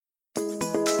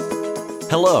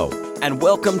Hello, and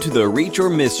welcome to the Reach or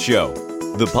Miss Show,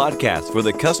 the podcast for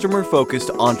the customer-focused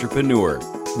entrepreneur,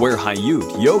 where Hayut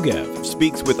Yogev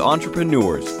speaks with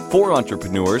entrepreneurs for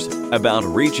entrepreneurs about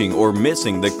reaching or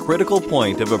missing the critical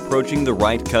point of approaching the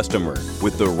right customer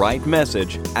with the right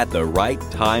message at the right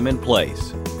time and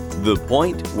place. The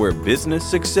point where business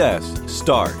success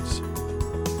starts.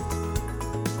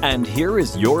 And here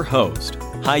is your host,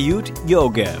 Hayut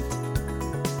Yogev.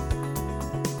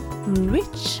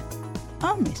 Reach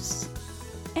or Miss,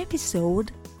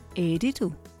 episode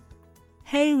 82.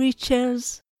 Hey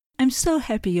Reachers, I'm so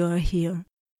happy you are here,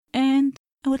 and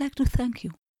I would like to thank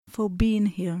you for being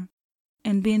here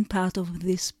and being part of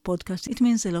this podcast. It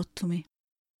means a lot to me.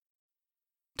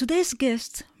 Today's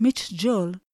guest, Mitch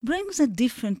Joel, brings a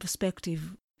different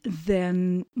perspective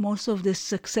than most of the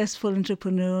successful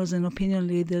entrepreneurs and opinion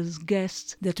leaders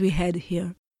guests that we had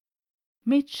here.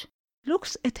 Mitch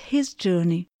looks at his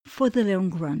journey for the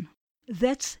long run.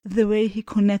 That's the way he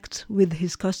connects with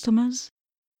his customers.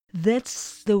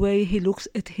 That's the way he looks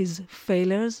at his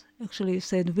failures. Actually, he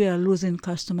said we are losing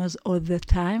customers all the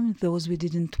time, those we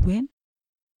didn't win.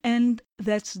 And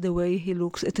that's the way he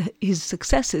looks at his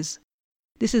successes.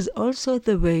 This is also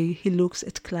the way he looks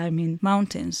at climbing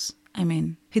mountains. I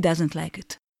mean, he doesn't like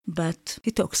it, but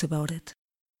he talks about it.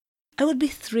 I would be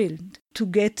thrilled to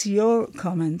get your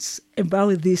comments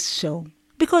about this show,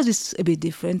 because it's a bit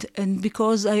different and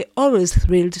because I always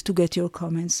thrilled to get your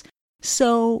comments.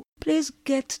 So please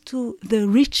get to the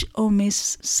Reach or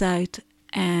Miss site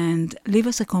and leave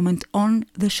us a comment on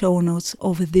the show notes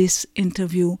of this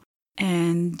interview,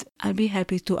 and I'll be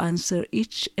happy to answer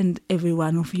each and every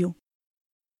one of you.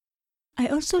 I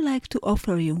also like to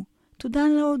offer you to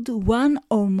download one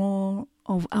or more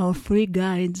of our free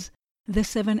guides, The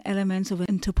 7 Elements of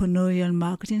Entrepreneurial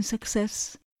Marketing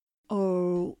Success,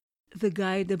 or the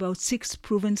guide about 6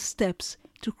 proven steps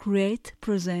to create,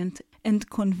 present, and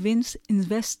convince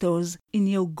investors in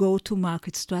your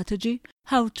go-to-market strategy,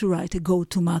 how to write a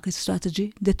go-to-market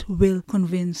strategy that will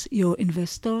convince your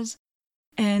investors.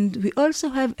 And we also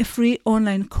have a free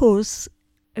online course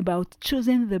about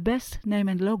choosing the best name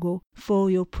and logo for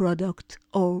your product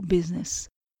or business.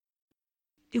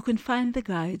 You can find the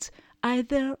guides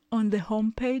either on the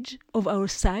homepage of our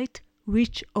site,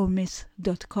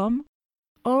 reachormiss.com,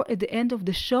 or at the end of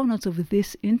the show notes of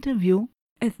this interview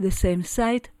at the same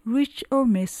site,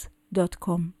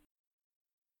 reachormiss.com.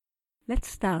 Let's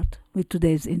start with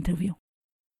today's interview.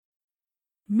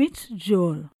 Mitch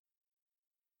Joel.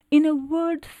 In a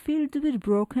world filled with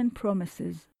broken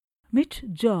promises, Mitch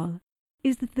Joel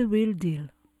is the real deal.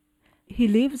 He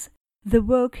lives the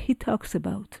work he talks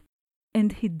about,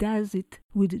 and he does it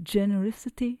with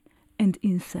generosity and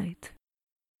insight.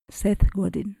 Seth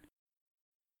Godin.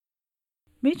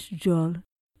 Mitch Joel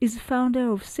is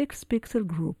founder of Six Pixel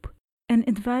Group, an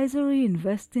advisory,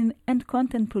 investing, and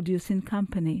content-producing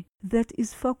company that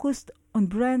is focused on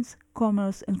brands,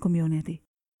 commerce, and community.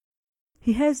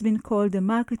 He has been called a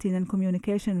marketing and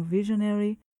communication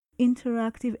visionary,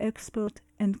 interactive expert,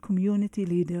 and community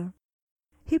leader.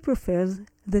 He prefers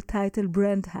the title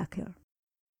brand hacker.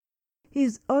 He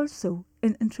is also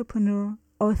an entrepreneur,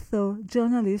 author,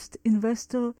 journalist,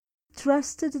 investor,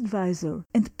 trusted advisor,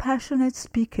 and passionate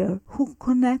speaker who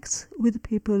connects with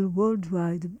people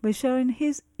worldwide by sharing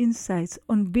his insights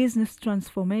on business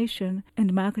transformation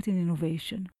and marketing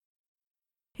innovation.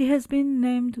 He has been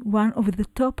named one of the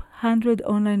top 100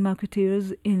 online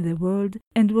marketeers in the world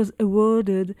and was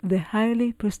awarded the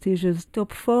highly prestigious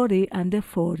Top 40 Under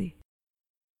 40.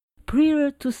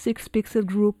 Prior to Six Pixel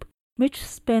Group, Mitch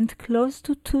spent close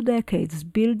to 2 decades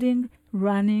building,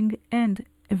 running, and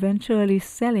eventually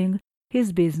selling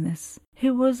his business.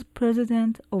 He was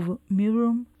president of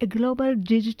Mirum, a global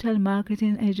digital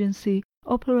marketing agency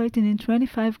operating in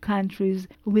 25 countries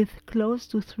with close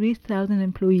to 3,000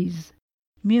 employees.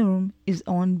 Mirum is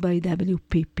owned by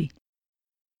WPP.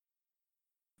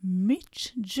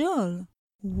 Mitch Joel,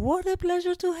 what a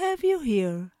pleasure to have you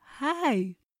here.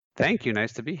 Hi. Thank you.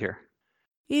 Nice to be here.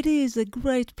 It is a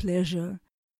great pleasure.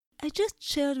 I just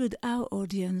shared with our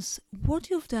audience what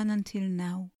you've done until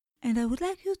now, and I would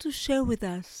like you to share with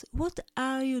us what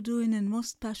are you doing and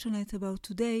most passionate about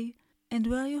today, and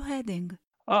where are you heading?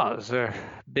 Oh, those are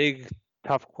big,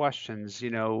 tough questions.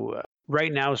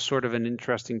 Right now is sort of an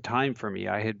interesting time for me.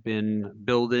 I had been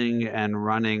building and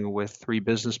running with 3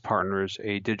 business partners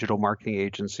a digital marketing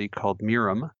agency called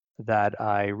Mirum that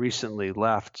I recently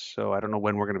left. So I don't know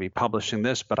when we're going to be publishing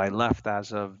this, but I left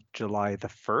as of July the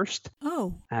 1st.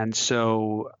 Oh, And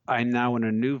so I'm now in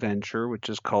a new venture, which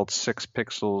is called Six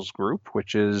Pixels Group,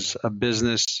 which is a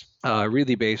business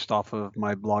really based off of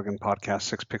my blog and podcast,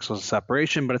 Six Pixels of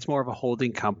Separation, but it's more of a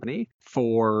holding company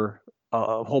for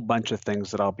a whole bunch of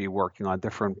things that I'll be working on,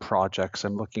 different projects.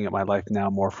 I'm looking at my life now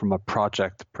more from a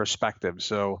project perspective.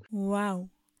 So, wow.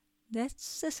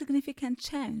 That's a significant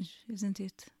change, isn't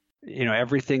it?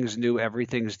 everything's new,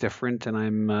 everything's different, and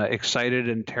I'm excited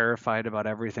and terrified about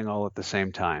everything all at the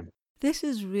same time. This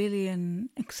is really an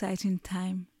exciting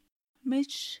time.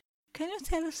 Mitch, can you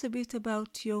tell us a bit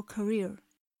about your career?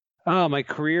 Oh, my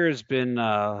career has been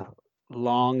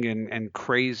long and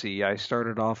crazy. I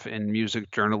started off in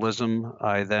music journalism.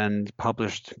 I then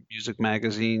published music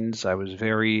magazines. I was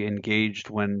very engaged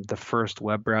when the first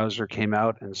web browser came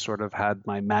out and sort of had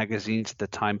my magazines at the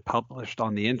time published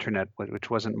on the internet, which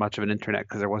wasn't much of an internet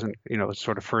because there wasn't,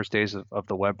 sort of first days of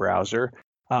the web browser.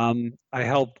 I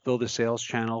helped build a sales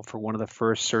channel for one of the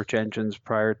first search engines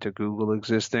prior to Google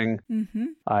existing. Mm-hmm.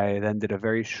 I then did a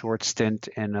very short stint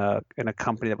in a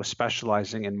company that was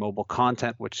specializing in mobile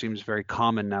content, which seems very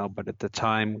common now, but at the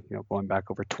time, going back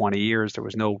over 20 years, there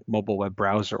was no mobile web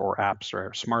browser or apps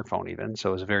or smartphone even,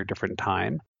 so it was a very different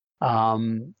time.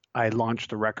 I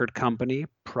launched a record company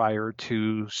prior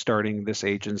to starting this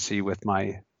agency with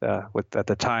at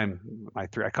the time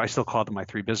I still call them my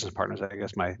three business partners. I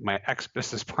guess my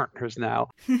ex-business partners now.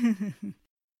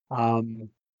 And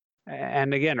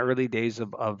again, early days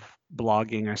of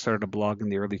blogging. I started a blog in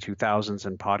the early 2000s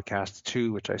and podcasts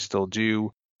too, which I still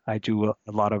do. I do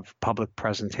a lot of public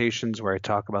presentations where I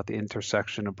talk about the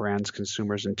intersection of brands,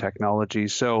 consumers, and technology.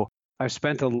 So I've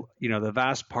spent the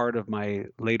vast part of my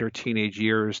later teenage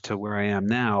years to where I am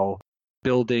now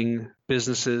building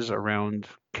businesses around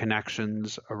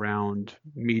connections, around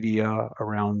media,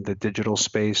 around the digital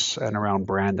space, and around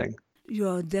branding. You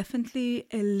are definitely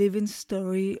a living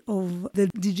story of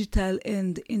the digital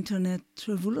and internet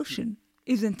revolution,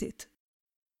 isn't it?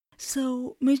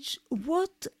 So, Mitch,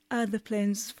 what are the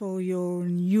plans for your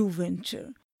new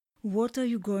venture? What are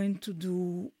you going to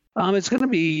do? It's going to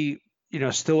be,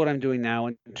 still what I'm doing now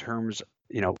in terms,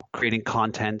 creating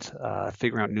content,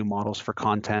 figuring out new models for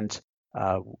content.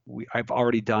 I've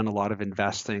already done a lot of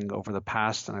investing over the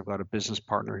past, and I've got a business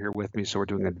partner here with me, so we're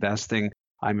doing investing.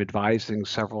 I'm advising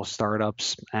several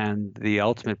startups, and the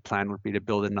ultimate plan would be to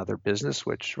build another business,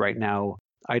 which right now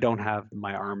I don't have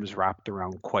my arms wrapped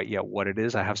around quite yet what it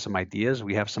is. I have some ideas.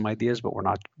 We have some ideas, but we're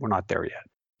not there yet.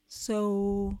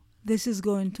 So this is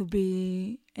going to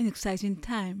be an exciting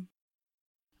time.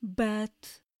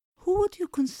 But who would you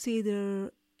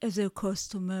consider as your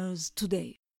customers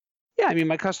today? Yeah, I mean,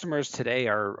 my customers today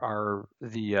are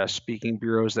the speaking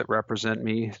bureaus that represent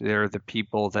me. They're the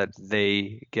people that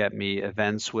they get me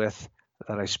events with,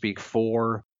 that I speak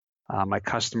for. My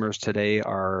customers today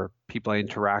are people I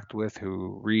interact with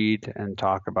who read and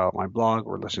talk about my blog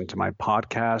or listen to my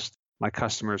podcast. My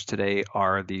customers today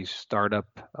are the startup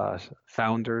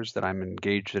founders that I'm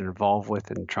engaged and involved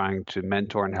with and trying to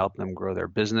mentor and help them grow their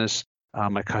business.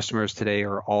 My customers today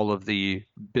are all of the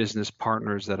business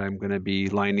partners that I'm going to be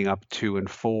lining up to and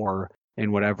for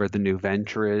in whatever the new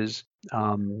venture is.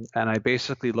 And I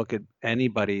basically look at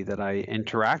anybody that I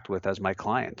interact with as my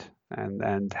client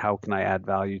and how can I add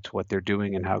value to what they're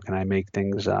doing and how can I make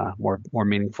things more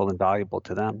meaningful and valuable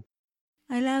to them.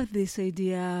 I love this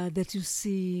idea that you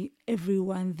see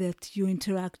everyone that you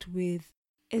interact with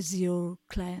as your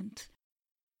client.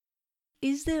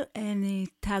 Is there any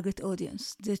target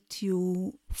audience that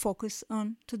you focus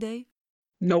on today?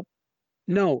 Nope.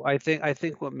 No, I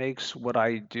think what makes what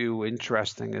I do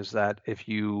interesting is that if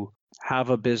you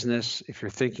have a business, if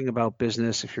you're thinking about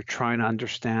business, if you're trying to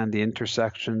understand the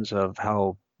intersections of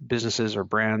how businesses or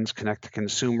brands connect to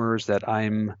consumers, that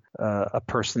I'm a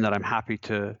person that I'm happy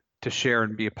to share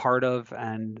and be a part of.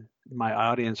 And my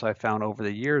audience I found over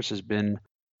the years has been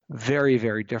very,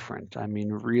 very different. I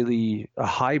mean, really a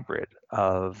hybrid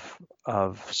of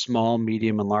small,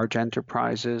 medium, and large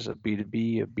enterprises, of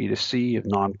B2B, of B2C, of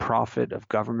nonprofit, of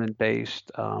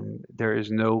government-based. There is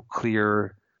no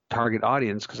clear target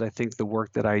audience because I think the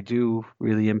work that I do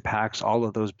really impacts all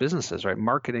of those businesses, right?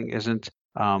 Marketing isn't,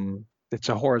 it's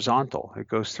a horizontal. It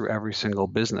goes through every single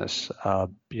business.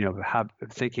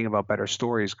 Thinking about better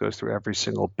stories goes through every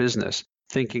single business.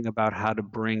 Thinking about how to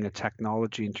bring a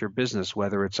technology into your business,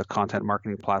 whether it's a content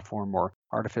marketing platform or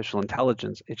artificial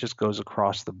intelligence, it just goes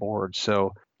across the board.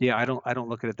 So yeah, I don't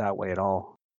look at it that way at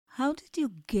all. How did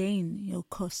you gain your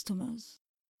customers?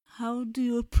 How do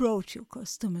you approach your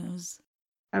customers?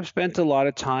 I've spent a lot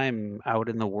of time out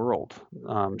in the world,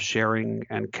 sharing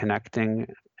and connecting,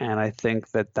 and I think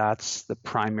that that's the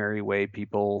primary way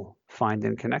people find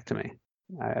and connect to me.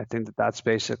 I think that that's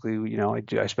basically,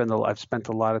 I've spent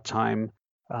a lot of time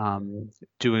um,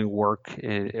 doing work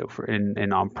in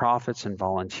nonprofits and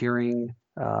volunteering.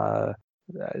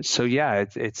 So yeah,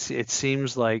 it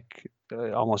seems like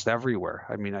almost everywhere.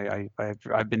 I mean,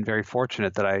 I've been very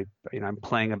fortunate that I'm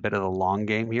playing a bit of the long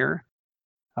game here.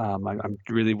 I'm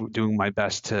really doing my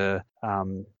best to,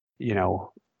 you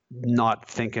know, not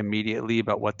think immediately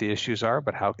about what the issues are,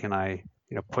 but how can I,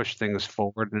 push things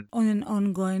forward. And On an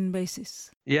ongoing basis.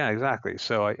 yeah, exactly.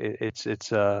 So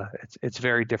it's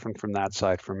very different from that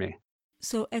side for me.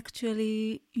 So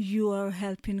actually, you are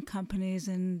helping companies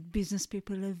and business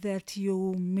people that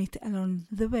you meet along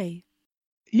the way.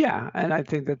 Yeah, and I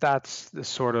think that that's the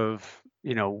sort of,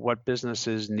 what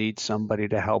businesses need somebody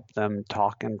to help them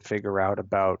talk and figure out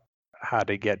about how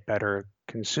to get better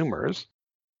consumers.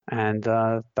 And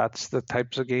that's the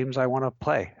types of games I want to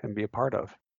play and be a part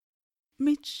of.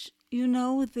 Mitch,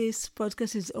 this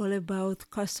podcast is all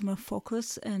about customer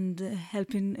focus and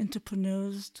helping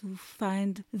entrepreneurs to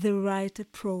find the right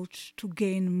approach to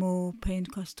gain more paying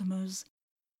customers.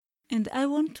 And I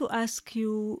want to ask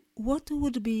you, what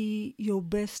would be your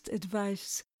best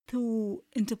advice to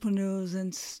entrepreneurs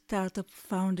and startup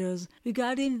founders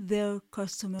regarding their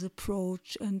customers'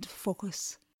 approach and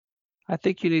focus? I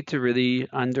think you need to really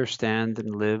understand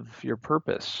and live your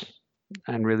purpose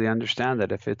and really understand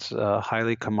that if it's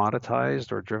highly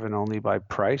commoditized or driven only by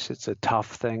price, it's a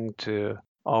tough thing to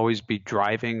always be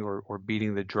driving or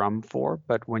beating the drum for.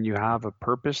 But when you have a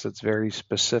purpose that's very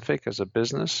specific as a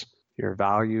business, your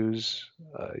values,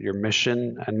 your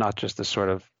mission, and not just the sort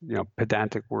of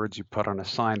pedantic words you put on a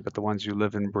sign, but the ones you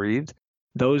live and breathe,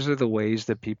 those are the ways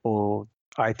that people,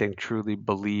 I think, truly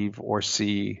believe or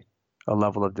see a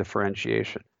level of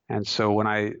differentiation. And so when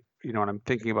I'm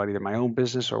thinking about either my own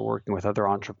business or working with other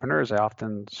entrepreneurs, I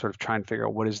often sort of try and figure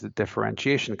out what is the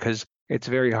differentiation, because it's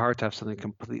very hard to have something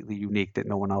completely unique that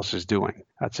no one else is doing.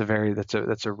 That's a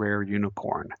rare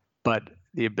unicorn. But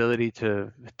the ability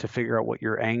to figure out what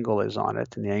your angle is on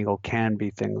it, and the angle can be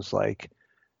things like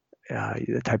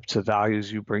the types of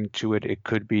values you bring to it. It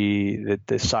could be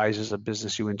the sizes of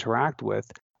business you interact with.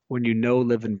 When you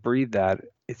live and breathe that,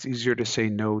 it's easier to say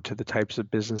no to the types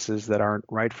of businesses that aren't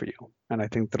right for you. And I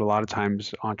think that a lot of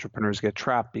times entrepreneurs get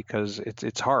trapped because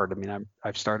it's hard. I mean,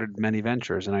 I've started many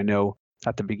ventures, and I know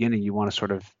at the beginning you want to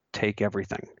sort of take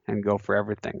everything and go for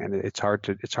everything, and it's hard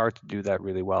to do that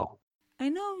really well. I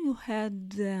know you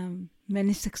had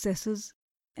many successes,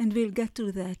 and we'll get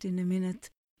to that in a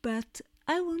minute. But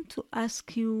I want to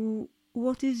ask you,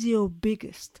 what is your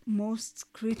biggest, most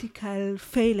critical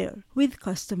failure with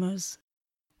customers?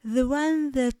 The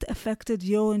one that affected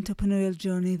your entrepreneurial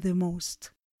journey the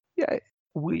most? Yeah,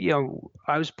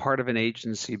 I was part of an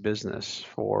agency business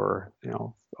for,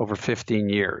 over 15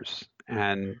 years,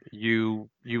 and you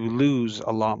lose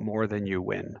a lot more than you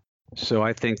win. So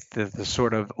I think that the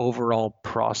sort of overall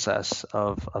process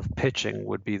of pitching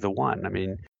would be the one. I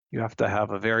mean, you have to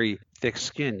have a very thick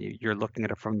skin. You're looking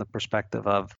at it from the perspective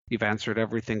of you've answered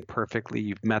everything perfectly,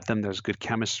 you've met them, there's good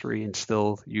chemistry, and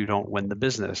still you don't win the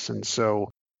business. And so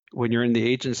when you're in the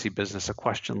agency business, a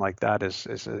question like that is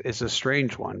a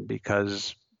strange one,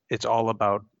 because it's all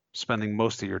about spending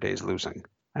most of your days losing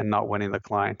and not winning the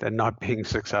client and not being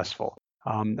successful.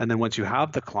 And then once you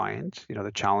have the client,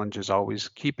 the challenge is always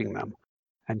keeping them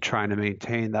and trying to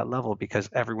maintain that level, because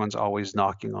everyone's always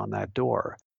knocking on that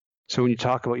door. So when you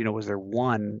talk about, was there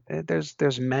one?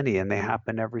 There's many, and they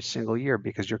happen every single year,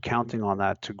 because you're counting on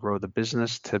that to grow the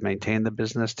business, to maintain the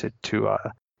business, to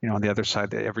on the other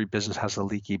side, every business has a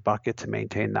leaky bucket to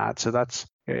maintain that. So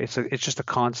it's just a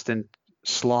constant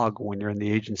slog when you're in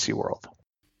the agency world.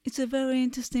 It's a very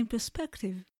interesting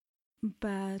perspective.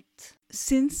 But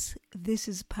since this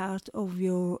is part of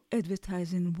your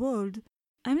advertising world,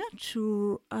 I'm not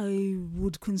sure I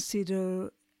would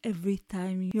consider every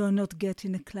time you're not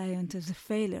getting a client as a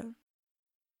failure.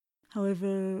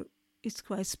 However, it's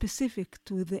quite specific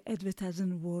to the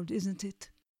advertising world, isn't it?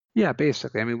 Yeah,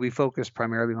 basically. I mean, we focused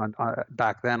primarily on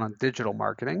back then on digital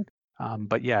marketing,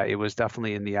 but yeah, it was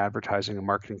definitely in the advertising and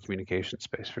marketing communication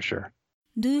space for sure.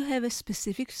 Do you have a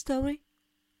specific story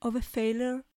of a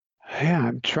failure? Yeah,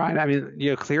 I'm trying. I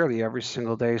mean, clearly every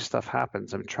single day stuff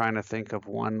happens. I'm trying to think of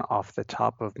one off the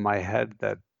top of my head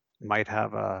that might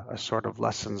have a sort of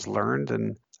lessons learned,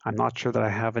 and I'm not sure that I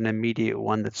have an immediate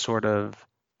one that sort of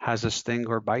has a sting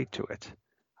or bite to it.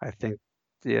 I think,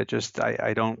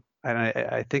 I don't. And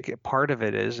I think part of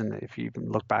it is, and if you even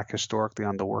look back historically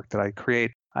on the work that I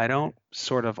create, I don't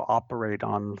sort of operate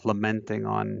on lamenting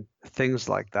on things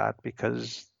like that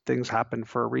because things happen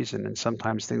for a reason. And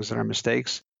sometimes things that are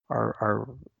mistakes are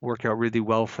work out really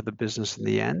well for the business in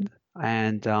the end.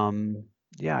 And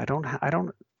yeah,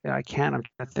 I can't, I'm trying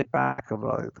to think back of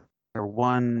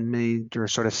one major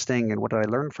sort of sting and what did I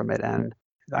learn from it. And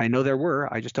I know there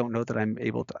were, I just don't know that I'm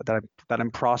able to, that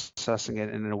I'm processing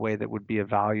it in a way that would be of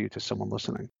value to someone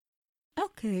listening.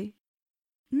 Okay.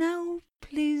 Now,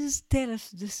 please tell us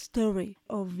the story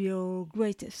of your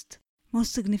greatest,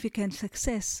 most significant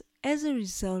success as a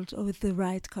result of the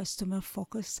right customer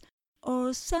focus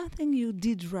or something you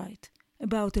did right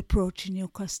about approaching your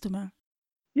customer.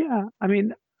 Yeah, I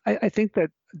mean, I think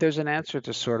that there's an answer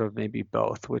to sort of maybe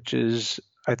both, which is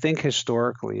I think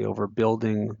historically over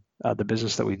building the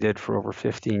business that we did for over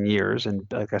 15 years, and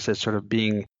like I said, sort of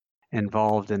being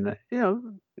involved in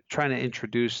trying to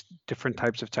introduce different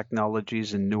types of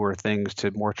technologies and newer things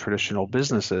to more traditional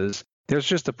businesses. There's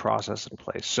just a process in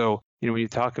place. So, when you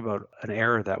talk about an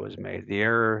error that was made,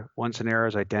 once an error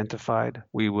is identified,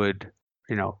 we would,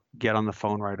 get on the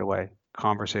phone right away,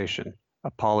 conversation,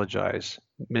 apologize,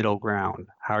 middle ground.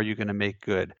 How are you going to make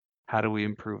good? How do we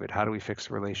improve it? How do we fix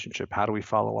the relationship? How do we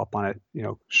follow up on it,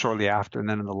 shortly after and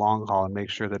then in the long haul and make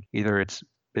sure that either it's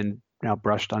been now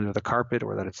brushed under the carpet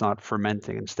or that it's not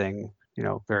fermenting and staying,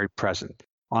 very present.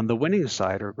 On the winning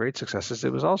side or great successes,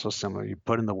 it was also similar. You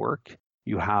put in the work,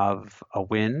 you have a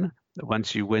win.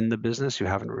 Once you win the business, you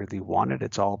haven't really won it.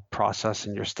 It's all process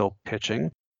and you're still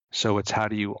pitching. So it's how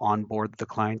do you onboard the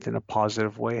client in a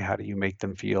positive way? How do you make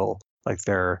them feel like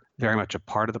they're very much a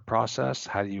part of the process?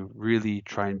 How do you really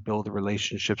try and build a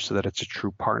relationship so that it's a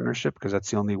true partnership? Because that's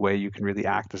the only way you can really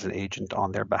act as an agent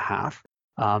on their behalf.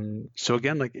 So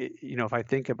again, like, if I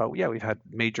think about, we had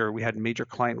major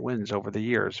client wins over the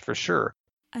years for sure.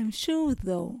 I'm sure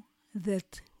though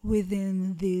that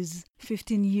within these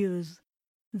 15 years,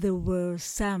 there were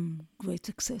some great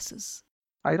successes.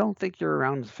 I don't think you're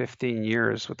around 15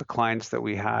 years with the clients that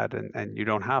we had and you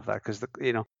don't have that because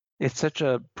it's such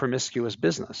a promiscuous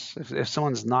business. If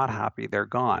someone's not happy, they're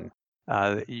gone.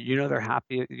 They're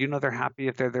happy. They're happy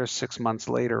if they're there 6 months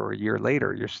later or a year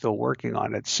later. You're still working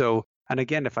on it. So, and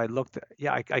again, if I looked,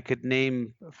 I could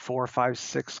name 4, 5,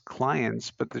 6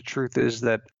 clients, but the truth is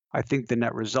that I think the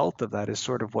net result of that is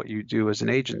sort of what you do as an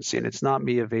agency. And it's not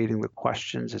me evading the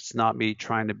questions. It's not me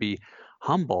trying to be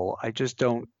humble. I just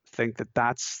don't think that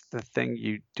that's the thing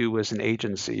you do as an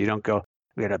agency. You don't go,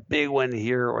 we had a big one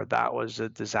here or that was a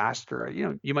disaster.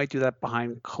 You might do that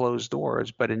behind closed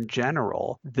doors, but in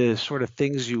general, the sort of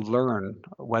things you learn,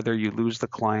 whether you lose the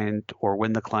client or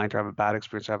win the client or have a bad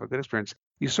experience or have a good experience,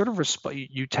 you sort of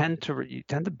you tend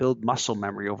to build muscle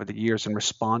memory over the years and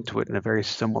respond to it in a very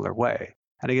similar way.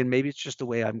 And again, maybe it's just the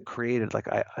way I'm created. Like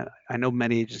I know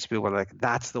many agency people are like,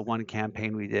 that's the one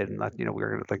campaign we did, and that we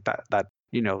were gonna like that that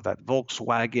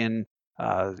Volkswagen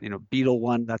Beetle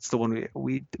one. That's the one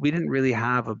we didn't really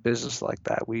have a business like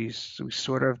that. We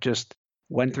sort of just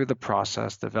went through the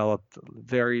process, developed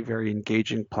very, very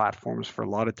engaging platforms for a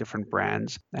lot of different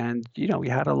brands, and we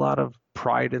had a lot of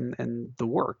pride in the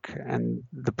work and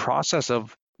the process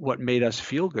of what made us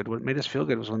feel good. What made us feel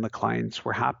good was when the clients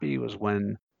were happy, was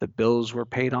when the bills were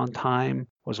paid on time,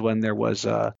 was when there was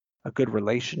a good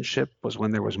relationship, was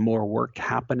when there was more work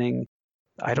happening.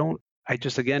 I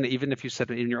just, again, even if you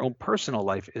said in your own personal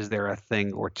life, is there a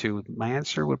thing or two? My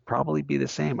answer would probably be the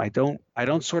same. I don't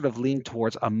sort of lean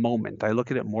towards a moment. I look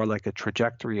at it more like a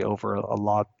trajectory over a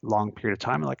long period of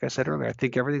time. And like I said earlier, I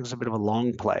think everything's a bit of a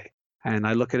long play. And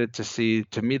I look at it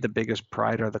to me, the biggest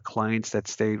pride are the clients that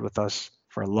stayed with us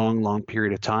for a long, long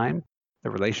period of time. The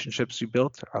relationships you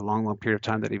built are a long, long period of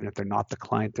time that even if they're not the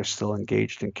client, they're still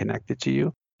engaged and connected to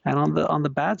you. And on the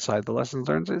bad side, the lessons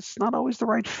learned, it's not always the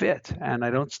right fit. And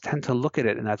I don't tend to look at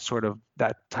it in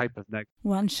that type of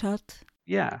one shot.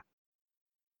 Yeah.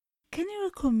 Can you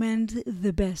recommend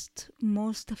the best,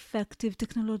 most effective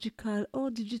technological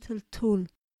or digital tool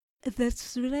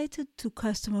that's related to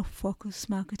customer focus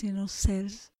marketing or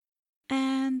sales?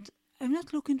 And I'm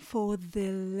not looking for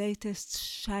the latest,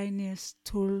 shiniest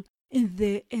tool in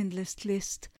the endless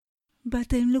list,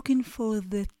 but I'm looking for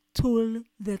the tool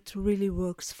that really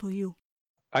works for you.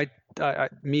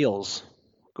 Meals,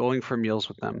 going for meals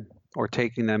with them, or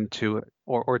taking them to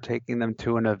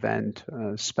an event,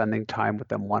 spending time with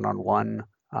them one-on-one,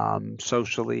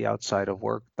 socially outside of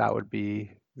work. That would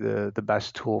be the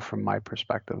best tool from my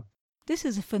perspective. This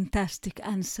is a fantastic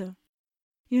answer.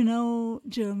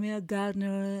 Jeremiah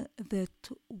Gardner, that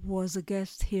was a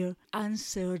guest here,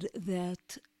 answered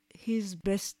that his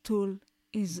best tool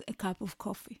is a cup of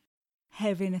coffee.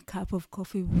 Having a cup of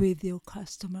coffee with your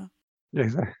customer.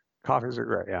 Exactly. Coffees are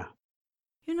great, yeah.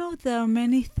 You know, there are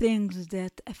many things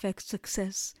that affect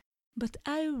success, but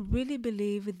I really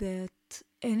believe that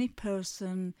any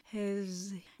person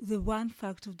has the one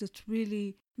factor that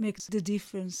really makes the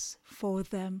difference for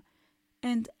them.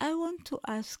 And I want to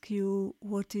ask you,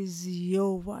 what is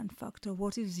your one factor?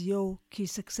 What is your key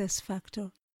success factor?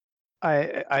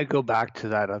 I go back to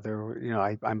that other,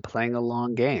 I'm playing a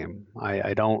long game.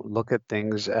 I don't look at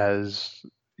things as,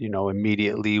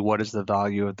 immediately what is the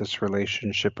value of this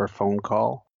relationship or phone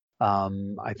call.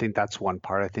 I think that's one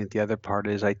part. I think the other part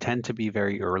is I tend to be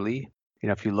very early.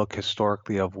 If you look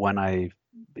historically of when I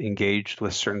engaged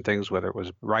with certain things, whether it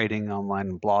was writing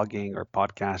online, blogging, or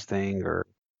podcasting, or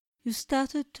You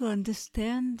started to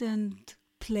understand and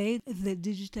play the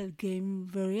digital game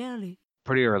very early.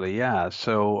 pretty early, yeah.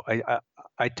 So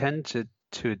I tend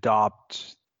to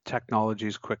adopt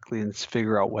technologies quickly and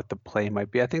figure out what the play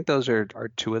might be. I think those are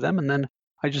two of them. And then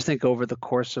I just think over the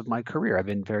course of my career, I've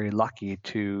been very lucky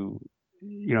to,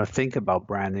 think about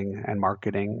branding and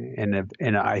marketing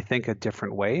in I think a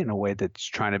different way, in a way that's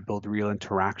trying to build real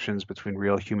interactions between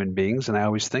real human beings. And I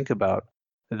always think about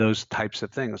those types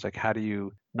of things, like how do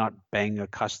you not bang a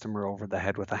customer over the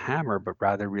head with a hammer, but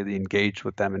rather really engage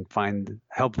with them and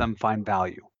help them find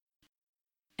value.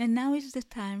 And now is the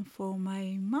time for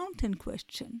my mountain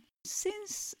question.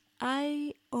 Since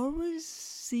I always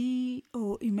see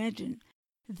or imagine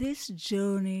this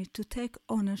journey to take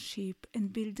ownership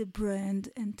and build a brand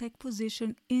and take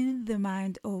position in the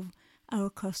mind of our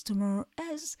customer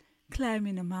as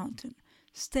climbing a mountain,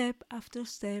 step after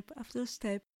step after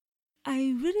step,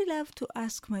 I really love to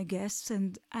ask my guests,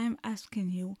 and I'm asking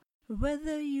you,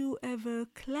 whether you ever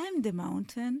climbed a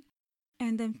mountain,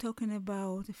 and I'm talking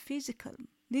about a physical,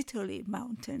 literally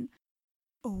mountain,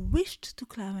 or wished to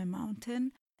climb a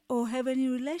mountain, or have any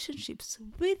relationships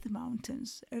with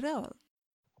mountains at all.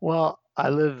 Well,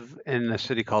 I live in a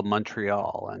city called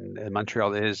Montreal, and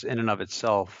Montreal is in and of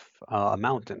itself a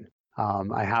mountain.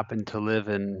 I happen to live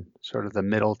in sort of the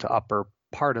middle to upper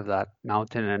part of that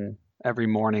mountain, and every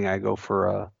morning I go for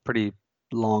a pretty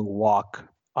long walk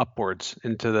upwards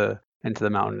into the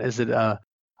mountain. Is it a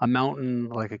mountain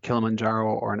like a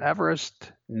Kilimanjaro or an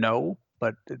Everest? No,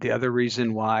 but the other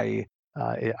reason why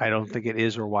I don't think it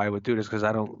is, or why I would do it, is because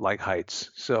I don't like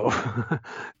heights. So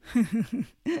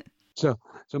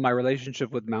so my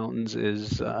relationship with mountains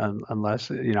is unless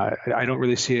I don't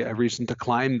really see a reason to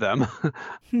climb them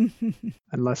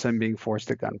unless I'm being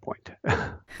forced at gunpoint.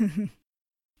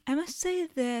 I must say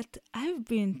that I've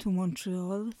been to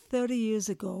Montreal 30 years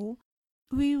ago.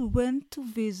 We went to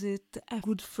visit a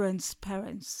good friend's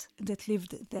parents that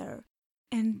lived there,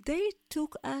 and they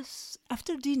took us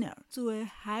after dinner to a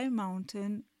high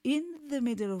mountain in the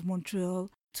middle of Montreal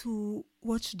to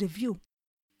watch the view.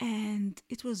 And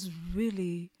it was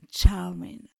really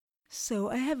charming. So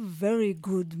I have very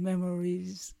good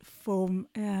memories from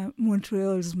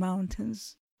Montreal's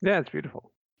mountains. Yeah, it's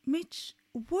beautiful. Mitch,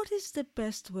 what is the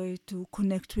best way to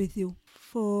connect with you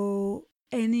for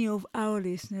any of our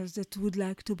listeners that would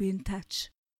like to be in touch?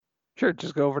 Sure,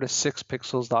 just go over to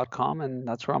sixpixels.com, and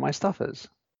that's where all my stuff is.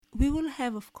 We will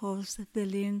have, of course, the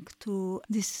link to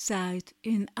this site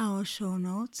in our show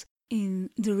notes in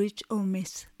the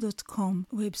reachormiss.com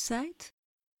website.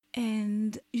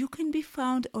 And you can be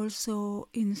found also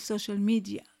in social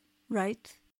media,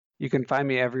 right? You can find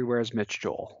me everywhere as Mitch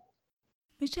Joel.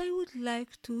 Mitch, I would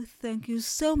like to thank you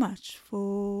so much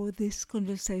for this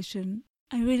conversation.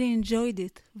 I really enjoyed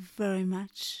it very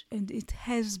much, and it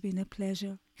has been a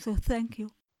pleasure. So thank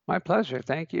you. My pleasure.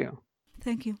 Thank you.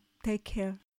 Thank you. Take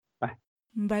care. Bye.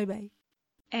 Bye-bye.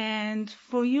 And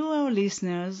for you, our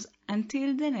listeners,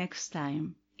 until the next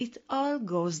time, it all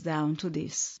goes down to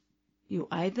this. You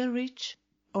either reach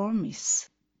or miss.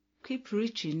 Keep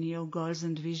reaching your goals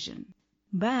and vision.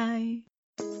 Bye.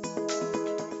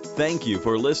 Thank you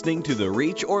for listening to the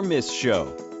Reach or Miss Show,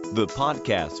 the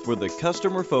podcast for the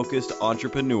customer-focused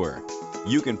entrepreneur.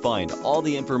 You can find all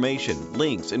the information,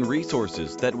 links, and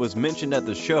resources that was mentioned at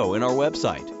the show in our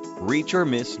website,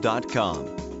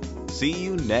 reachormiss.com. See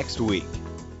you next week.